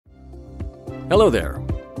Hello there.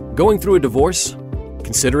 Going through a divorce?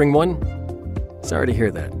 Considering one? Sorry to hear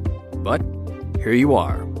that, but here you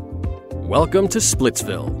are. Welcome to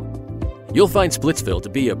Splitsville. You'll find Splitsville to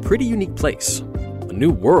be a pretty unique place. A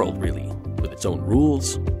new world, really, with its own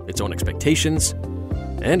rules, its own expectations,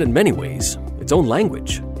 and in many ways, its own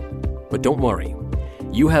language. But don't worry,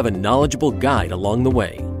 you have a knowledgeable guide along the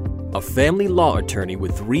way. A family law attorney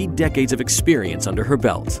with 3 decades of experience under her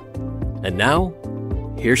belt. And now,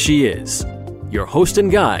 here she is, your host and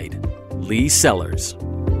guide, Lee Sellers.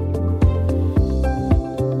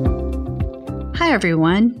 Hi,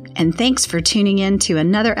 everyone, and thanks for tuning in to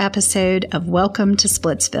another episode of Welcome to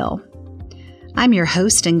Splitsville. I'm your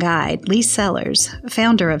host and guide, Lee Sellers,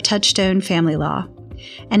 founder of Touchstone Family Law.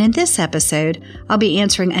 And in this episode, I'll be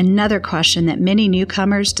answering another question that many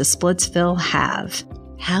newcomers to Splitsville have.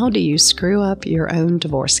 How do you screw up your own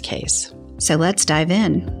divorce case? So let's dive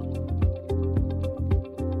in.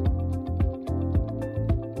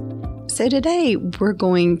 So today we're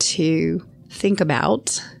going to think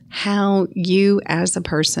about how you as a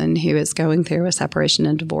person who is going through a separation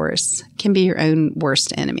and divorce can be your own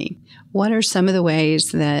worst enemy. What are some of the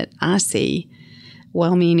ways that I see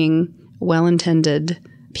well-meaning, well-intended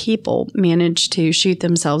people manage to shoot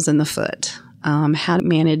themselves in the foot? How to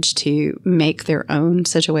manage to make their own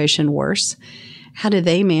situation worse? How do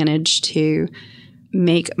they manage to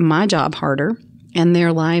make my job harder and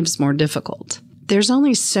their lives more difficult? There's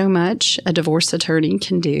only so much a divorce attorney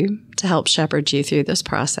can do to help shepherd you through this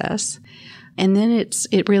process. And then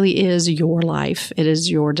it really is your life. It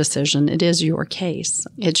is your decision. It is your case.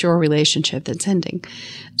 It's your relationship that's ending.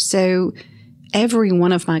 So every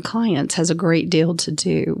one of my clients has a great deal to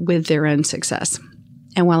do with their own success.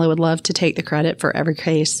 And while I would love to take the credit for every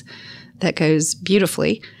case that goes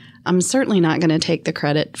beautifully, I'm certainly not going to take the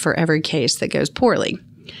credit for every case that goes poorly.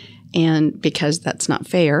 And because that's not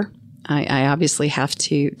fair, I obviously have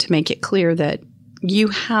to make it clear that you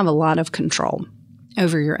have a lot of control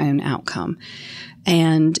over your own outcome.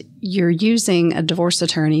 And you're using a divorce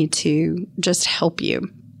attorney to just help you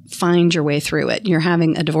find your way through it. You're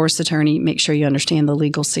having a divorce attorney make sure you understand the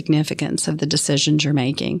legal significance of the decisions you're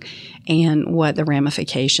making and what the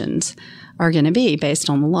ramifications are going to be based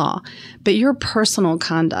on the law. But your personal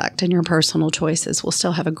conduct and your personal choices will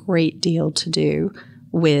still have a great deal to do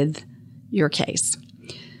with your case.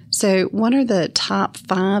 So what are the top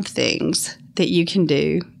 5 things that you can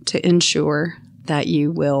do to ensure that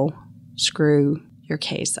you will screw your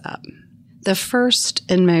case up? The first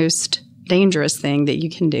and most dangerous thing that you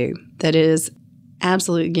can do that is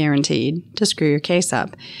absolutely guaranteed to screw your case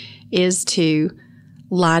up is to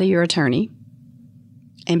lie to your attorney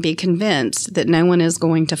and be convinced that no one is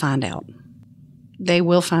going to find out. They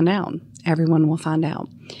will find out. Everyone will find out.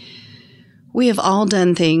 We have all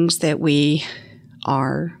done things that we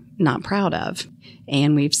are not proud of,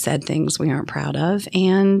 and we've said things we aren't proud of,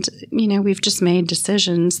 and we've just made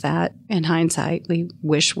decisions that in hindsight we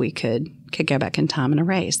wish we could go back in time and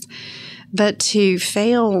erase. But to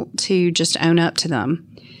fail to just own up to them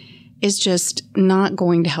is just not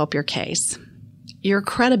going to help your case. Your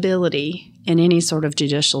credibility in any sort of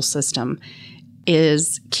judicial system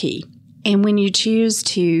is key. And when you choose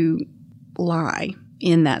to lie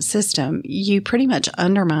in that system, you pretty much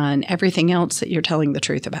undermine everything else that you're telling the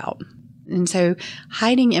truth about. And so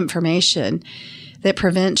hiding information that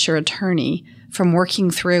prevents your attorney from working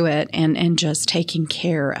through it and just taking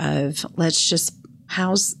care of,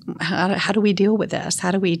 how do we deal with this? How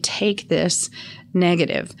do we take this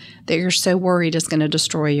negative that you're so worried is going to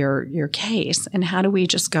destroy your case? And how do we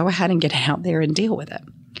just go ahead and get out there and deal with it?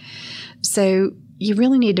 So you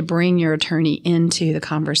really need to bring your attorney into the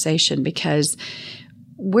conversation because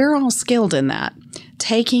we're all skilled in that.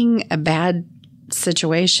 Taking a bad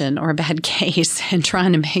situation or a bad case and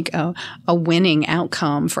trying to make a winning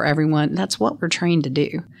outcome for everyone, that's what we're trained to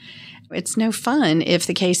do. It's no fun if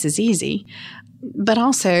the case is easy, but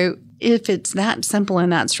also if it's that simple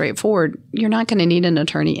and that straightforward, you're not going to need an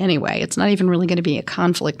attorney anyway. It's not even really going to be a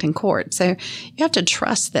conflict in court. So you have to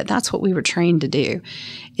trust that that's what we were trained to do,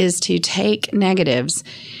 is to take negatives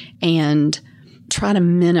and try to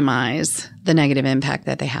minimize the negative impact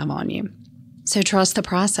that they have on you. So trust the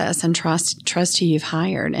process and trust who you've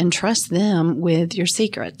hired and trust them with your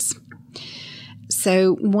secrets.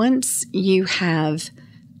 So once you have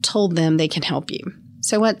told them they can help you.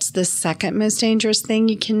 So what's the second most dangerous thing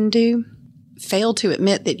you can do? Fail to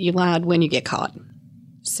admit that you lied when you get caught.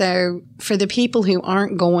 So for the people who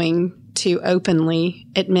aren't going to openly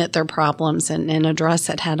admit their problems and address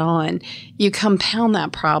it head on, you compound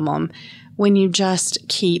that problem when you just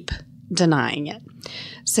keep denying it.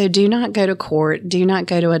 So do not go to court. Do not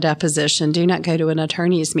go to a deposition. Do not go to an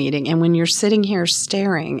attorney's meeting. And when you're sitting here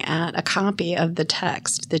staring at a copy of the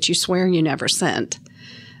text that you swear you never sent,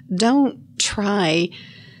 don't try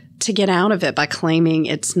to get out of it by claiming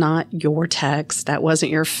it's not your text. That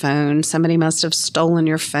wasn't your phone. Somebody must have stolen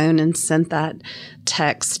your phone and sent that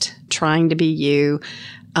text trying to be you.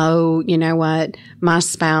 Oh, you know what? My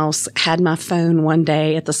spouse had my phone one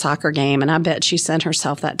day at the soccer game, and I bet she sent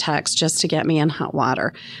herself that text just to get me in hot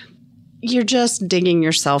water. You're just digging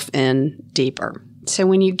yourself in deeper. So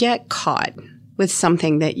when you get caught with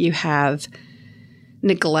something that you have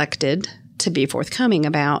neglected to be forthcoming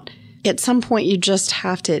about, at some point you just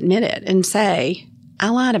have to admit it and say, I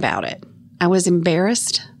lied about it. I was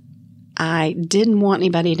embarrassed. I didn't want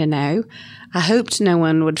anybody to know. I hoped no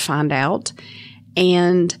one would find out.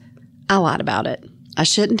 And I lied about it. I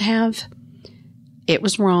shouldn't have. It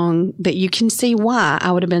was wrong, but you can see why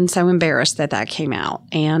I would have been so embarrassed that that came out.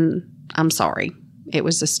 And I'm sorry. It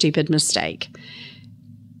was a stupid mistake.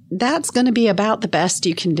 That's going to be about the best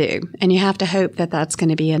you can do. And you have to hope that that's going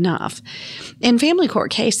to be enough. In family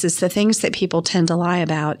court cases, the things that people tend to lie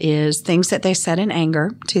about is things that they said in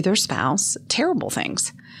anger to their spouse, terrible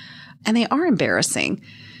things. And they are embarrassing.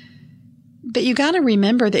 But you got to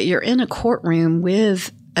remember that you're in a courtroom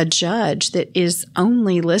with a judge that is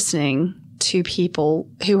only listening to people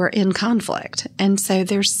who are in conflict. And so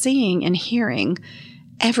they're seeing and hearing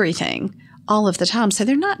everything all of the time. So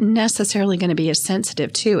they're not necessarily going to be as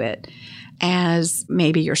sensitive to it as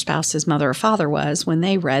maybe your spouse's mother or father was when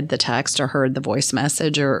they read the text or heard the voice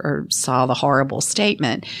message or saw the horrible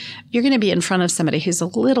statement. You're going to be in front of somebody who's a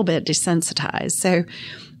little bit desensitized. So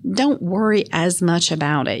don't worry as much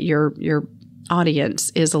about it. Your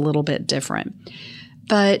audience is a little bit different.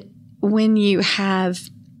 But when you have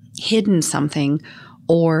hidden something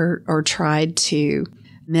or tried to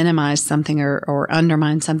minimize something or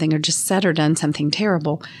undermine something or just said or done something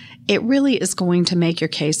terrible, it really is going to make your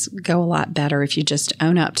case go a lot better if you just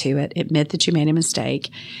own up to it, admit that you made a mistake,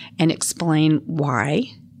 and explain why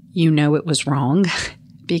you know it was wrong,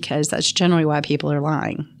 because that's generally why people are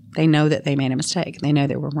lying. They know that they made a mistake. They know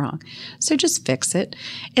they were wrong. So just fix it.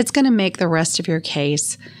 It's going to make the rest of your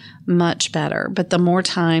case much better. But the more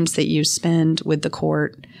times that you spend with the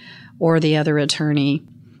court or the other attorney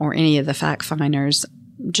or any of the fact finders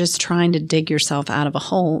just trying to dig yourself out of a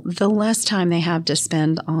hole, the less time they have to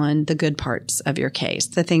spend on the good parts of your case,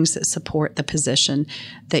 the things that support the position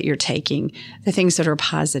that you're taking, the things that are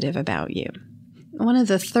positive about you. One of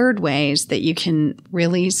the third ways that you can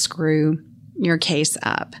really screw your case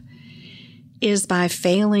up is by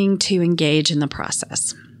failing to engage in the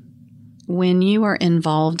process. When you are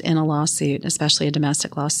involved in a lawsuit, especially a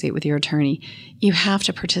domestic lawsuit with your attorney, you have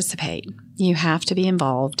to participate. You have to be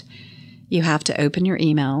involved. You have to open your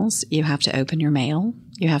emails. You have to open your mail.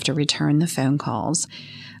 You have to return the phone calls.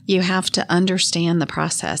 You have to understand the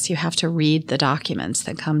process. You have to read the documents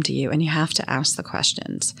that come to you, and you have to ask the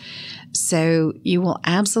questions. So you will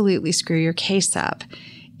absolutely screw your case up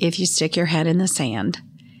if you stick your head in the sand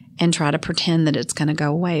and try to pretend that it's going to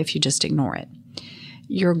go away if you just ignore it.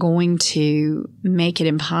 You're going to make it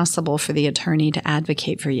impossible for the attorney to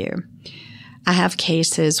advocate for you. I have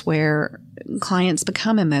cases where clients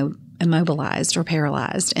become immobilized or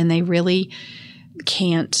paralyzed, and they really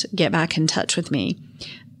can't get back in touch with me.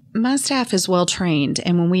 My staff is well trained,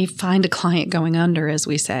 and when we find a client going under, as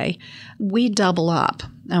we say, we double up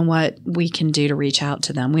on what we can do to reach out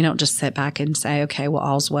to them. We don't just sit back and say, okay, well,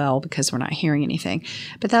 all's well, because we're not hearing anything.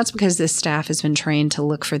 But that's because this staff has been trained to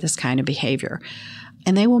look for this kind of behavior.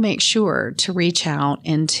 And they will make sure to reach out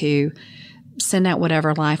and to send out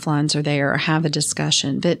whatever lifelines are there or have a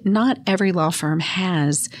discussion. But not every law firm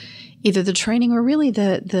has either the training or really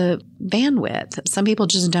the bandwidth. Some people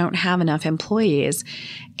just don't have enough employees,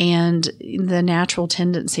 and the natural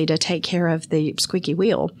tendency to take care of the squeaky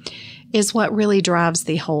wheel is what really drives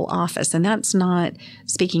the whole office. And that's not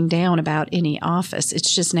speaking down about any office.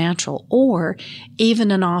 It's just natural. Or even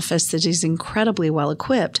an office that is incredibly well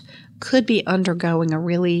equipped could be undergoing a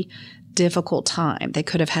really difficult time. They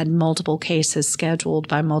could have had multiple cases scheduled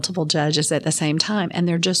by multiple judges at the same time, and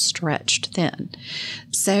they're just stretched thin.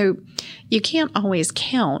 So you can't always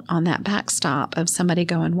count on that backstop of somebody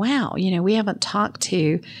going, wow, we haven't talked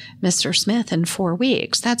to Mr. Smith in 4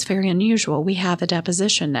 weeks. That's very unusual. We have a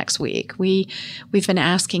deposition next week. We've been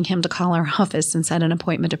asking him to call our office and set an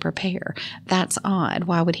appointment to prepare. That's odd.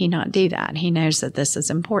 Why would he not do that? He knows that this is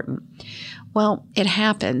important. Well, it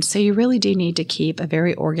happens. So you really do need to keep a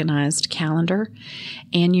very organized calendar,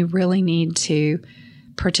 and you really need to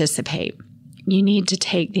participate. You need to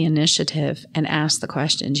take the initiative and ask the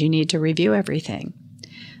questions. You need to review everything.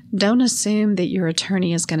 Don't assume that your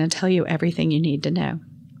attorney is going to tell you everything you need to know.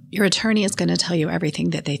 Your attorney is going to tell you everything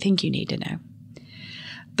that they think you need to know.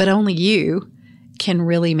 But only you can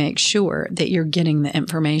really make sure that you're getting the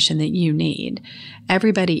information that you need.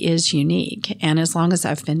 Everybody is unique. And as long as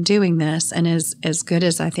I've been doing this, and as good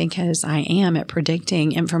as I think as I am at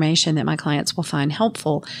predicting information that my clients will find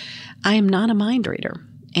helpful, I am not a mind reader,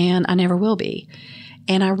 and I never will be.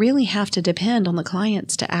 And I really have to depend on the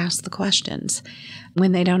clients to ask the questions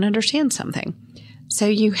when they don't understand something. So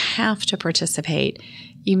you have to participate.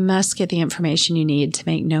 You must get the information you need to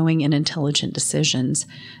make knowing and intelligent decisions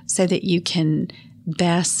so that you can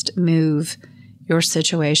best move your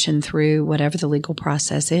situation through whatever the legal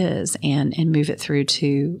process is and move it through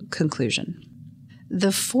to conclusion.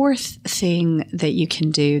 The fourth thing that you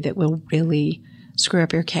can do that will really screw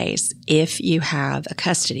up your case if you have a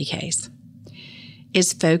custody case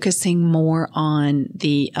is focusing more on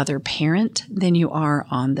the other parent than you are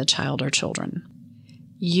on the child or children.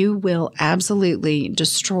 You will absolutely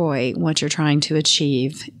destroy what you're trying to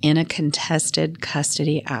achieve in a contested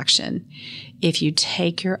custody action if you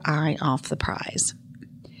take your eye off the prize.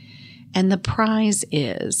 And the prize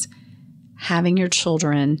is having your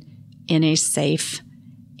children in a safe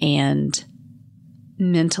and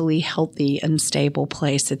mentally healthy and stable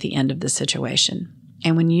place at the end of the situation.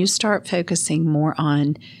 And when you start focusing more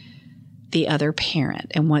on the other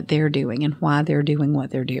parent and what they're doing and why they're doing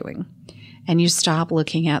what they're doing, and you stop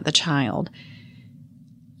looking at the child,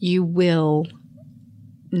 you will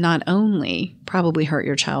not only probably hurt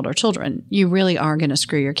your child or children, you really are going to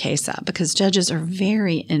screw your case up because judges are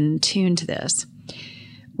very in tune to this.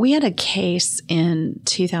 We had a case in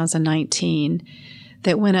 2019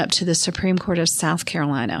 that went up to the Supreme Court of South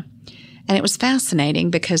Carolina. And it was fascinating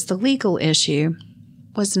because the legal issue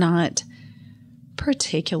was not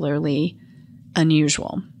particularly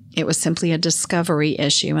unusual. It was simply a discovery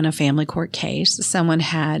issue in a family court case. Someone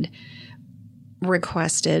had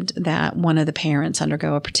requested that one of the parents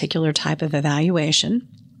undergo a particular type of evaluation,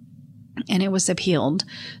 and it was appealed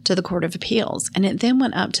to the Court of Appeals, and it then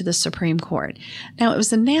went up to the Supreme Court. Now, it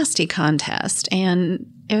was a nasty contest, and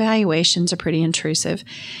evaluations are pretty intrusive,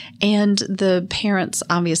 and the parents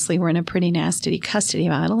obviously were in a pretty nasty custody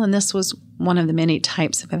battle, and this was one of the many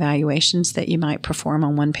types of evaluations that you might perform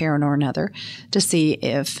on one parent or another to see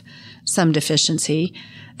if some deficiency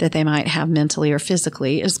that they might have mentally or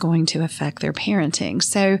physically is going to affect their parenting.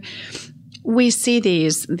 So we see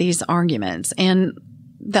these arguments, and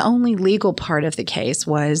the only legal part of the case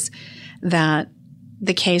was that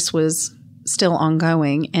the case was still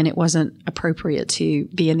ongoing and it wasn't appropriate to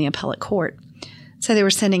be in the appellate court. So they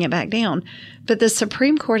were sending it back down. But the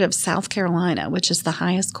Supreme Court of South Carolina, which is the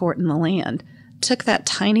highest court in the land, took that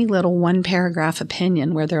tiny little one-paragraph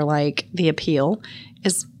opinion where they're like, the appeal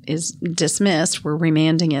is dismissed. We're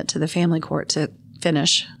remanding it to the family court to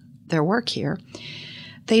finish their work here.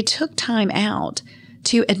 They took time out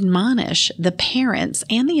to admonish the parents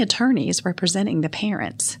and the attorneys representing the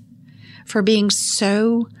parents for being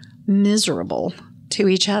so miserable to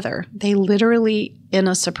each other. They literally, in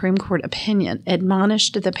a Supreme Court opinion,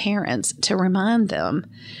 admonished the parents to remind them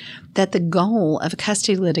that the goal of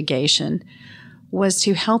custody litigation was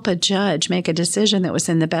to help a judge make a decision that was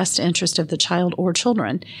in the best interest of the child or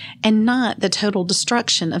children and not the total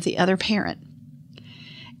destruction of the other parent.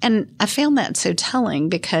 And I found that so telling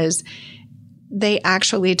because they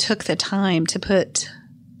actually took the time to put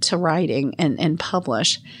to writing and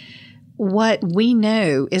publish what we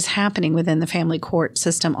know is happening within the family court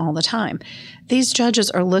system all the time. These judges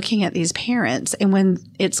are looking at these parents, and when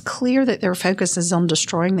it's clear that their focus is on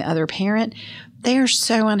destroying the other parent, they are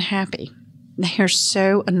so unhappy. They are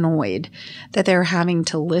so annoyed that they're having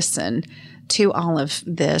to listen to all of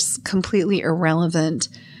this completely irrelevant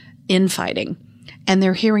infighting, and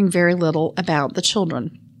they're hearing very little about the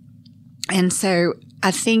children. And so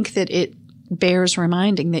I think that it bears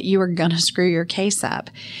reminding that you are going to screw your case up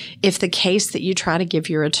if the case that you try to give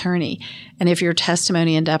your attorney, and if your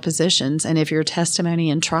testimony in depositions, and if your testimony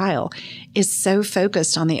in trial is so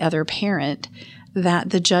focused on the other parent that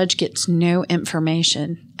the judge gets no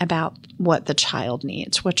information about what the child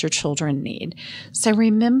needs, what your children need. So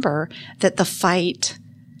remember that the fight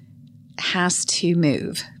has to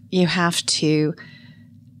move. You have to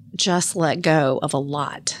just let go of a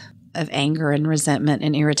lot of anger and resentment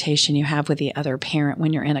and irritation you have with the other parent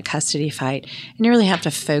when you're in a custody fight. And you really have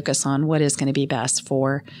to focus on what is going to be best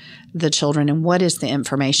for the children and what is the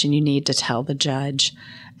information you need to tell the judge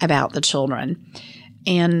about the children.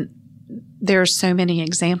 And there are so many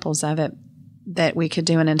examples of it that we could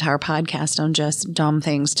do an entire podcast on just dumb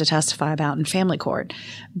things to testify about in family court.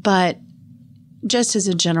 But just as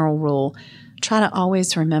a general rule, try to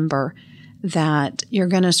always remember that you're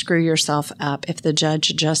going to screw yourself up if the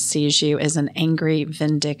judge just sees you as an angry,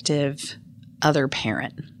 vindictive other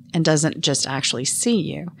parent and doesn't just actually see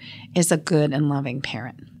you as a good and loving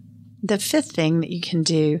parent. The fifth thing that you can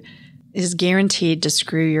do is guaranteed to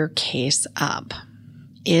screw your case up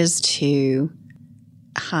is to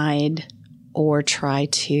hide or try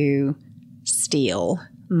to steal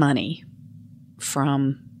money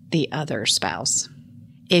from the other spouse.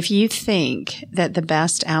 If you think that the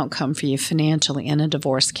best outcome for you financially in a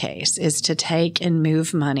divorce case is to take and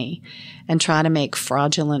move money and try to make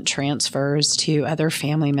fraudulent transfers to other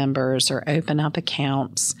family members or open up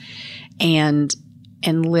accounts and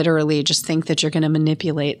literally just think that you're going to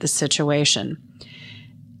manipulate the situation,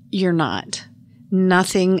 you're not.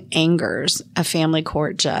 Nothing angers a family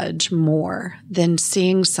court judge more than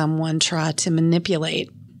seeing someone try to manipulate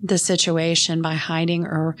the situation by hiding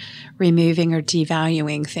or removing or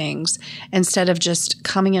devaluing things instead of just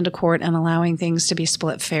coming into court and allowing things to be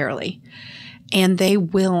split fairly. And they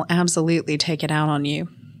will absolutely take it out on you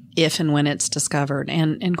if and when it's discovered.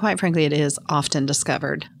 And quite frankly, it is often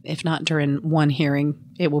discovered. If not during one hearing,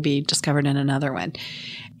 it will be discovered in another one.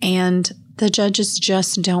 And the judges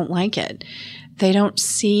just don't like it. They don't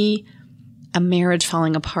see a marriage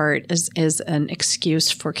falling apart as an excuse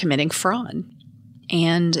for committing fraud.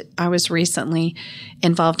 And I was recently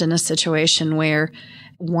involved in a situation where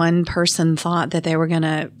one person thought that they were going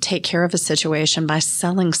to take care of a situation by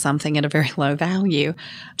selling something at a very low value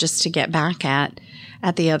just to get back at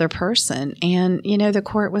the other person. And, the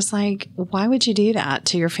court was like, why would you do that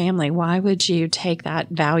to your family? Why would you take that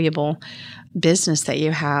valuable business that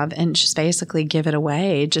you have and just basically give it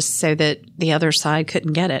away just so that the other side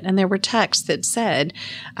couldn't get it? And there were texts that said,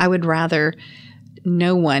 I would rather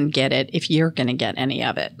no one get it if you're going to get any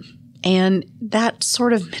of it. And that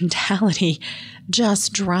sort of mentality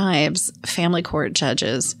just drives family court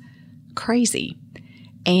judges crazy.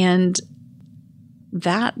 And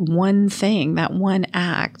that one thing, that one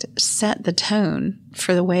act set the tone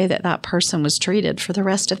for the way that person was treated for the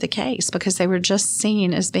rest of the case, because they were just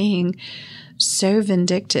seen as being so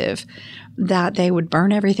vindictive that they would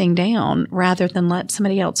burn everything down rather than let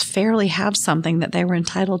somebody else fairly have something that they were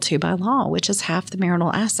entitled to by law, which is half the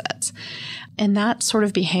marital assets. And that sort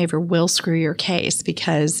of behavior will screw your case,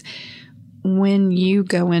 because when you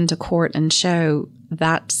go into court and show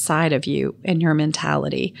that side of you and your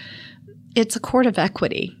mentality, it's a court of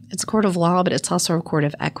equity. It's a court of law, but it's also a court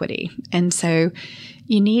of equity. And so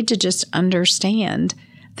you need to just understand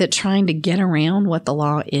that trying to get around what the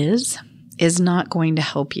law is not going to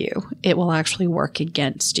help you. It will actually work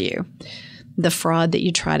against you. The fraud that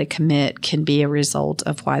you try to commit can be a result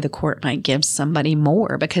of why the court might give somebody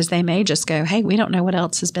more, because they may just go, hey, we don't know what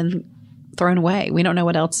else has been thrown away. We don't know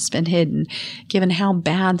what else has been hidden. Given how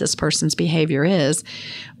bad this person's behavior is,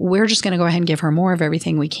 we're just going to go ahead and give her more of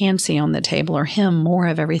everything we can see on the table, or him more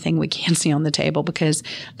of everything we can see on the table, because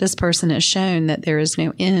this person has shown that there is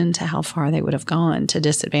no end to how far they would have gone to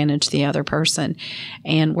disadvantage the other person.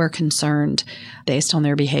 And we're concerned, based on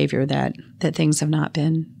their behavior, that things have not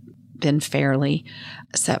been fairly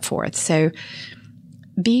set forth. So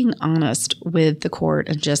being honest with the court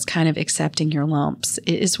and just kind of accepting your lumps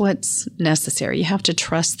is what's necessary. You have to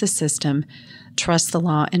trust the system, trust the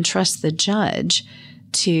law, and trust the judge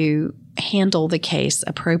to handle the case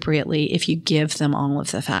appropriately if you give them all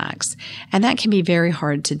of the facts. And that can be very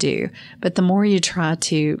hard to do. But the more you try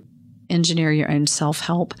to engineer your own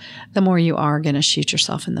self-help, the more you are going to shoot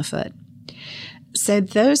yourself in the foot. So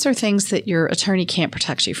those are things that your attorney can't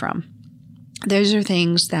protect you from. Those are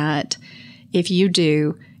things that if you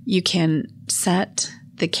do, you can set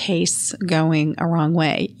the case going a wrong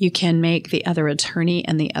way. You can make the other attorney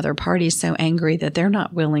and the other party so angry that they're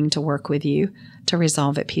not willing to work with you to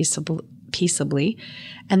resolve it peaceably.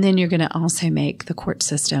 And then you're going to also make the court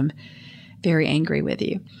system very angry with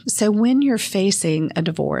you. So when you're facing a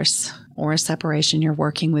divorce or a separation, you're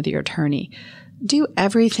working with your attorney, do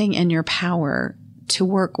everything in your power to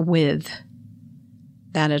work with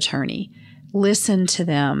that attorney. Listen to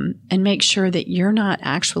them and make sure that you're not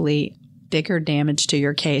actually bigger damage to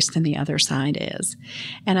your case than the other side is.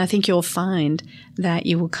 And I think you'll find that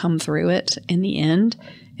you will come through it in the end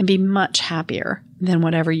and be much happier than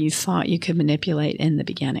whatever you thought you could manipulate in the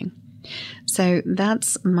beginning. So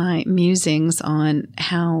that's my musings on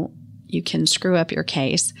how you can screw up your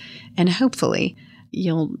case, and hopefully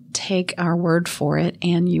you'll take our word for it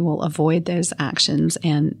and you will avoid those actions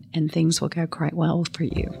and things will go quite well for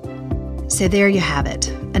you. So there you have it,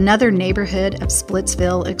 another neighborhood of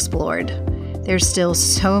Splitsville explored. There's still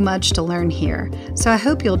so much to learn here, so I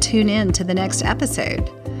hope you'll tune in to the next episode.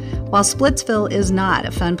 While Splitsville is not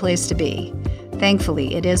a fun place to be,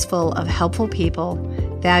 Thankfully, it is full of helpful people,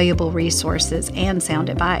 valuable resources, and sound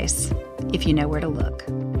advice, if you know where to look.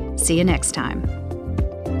 See you next time.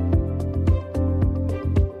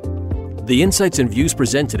 The insights and views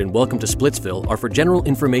presented in Welcome to Splitsville are for general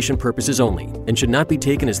information purposes only and should not be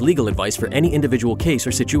taken as legal advice for any individual case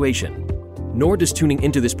or situation. Nor does tuning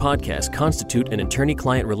into this podcast constitute an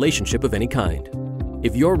attorney-client relationship of any kind.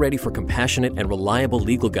 If you're ready for compassionate and reliable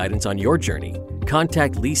legal guidance on your journey,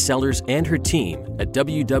 contact Lee Sellers and her team at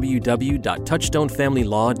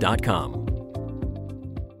www.touchstonefamilylaw.com.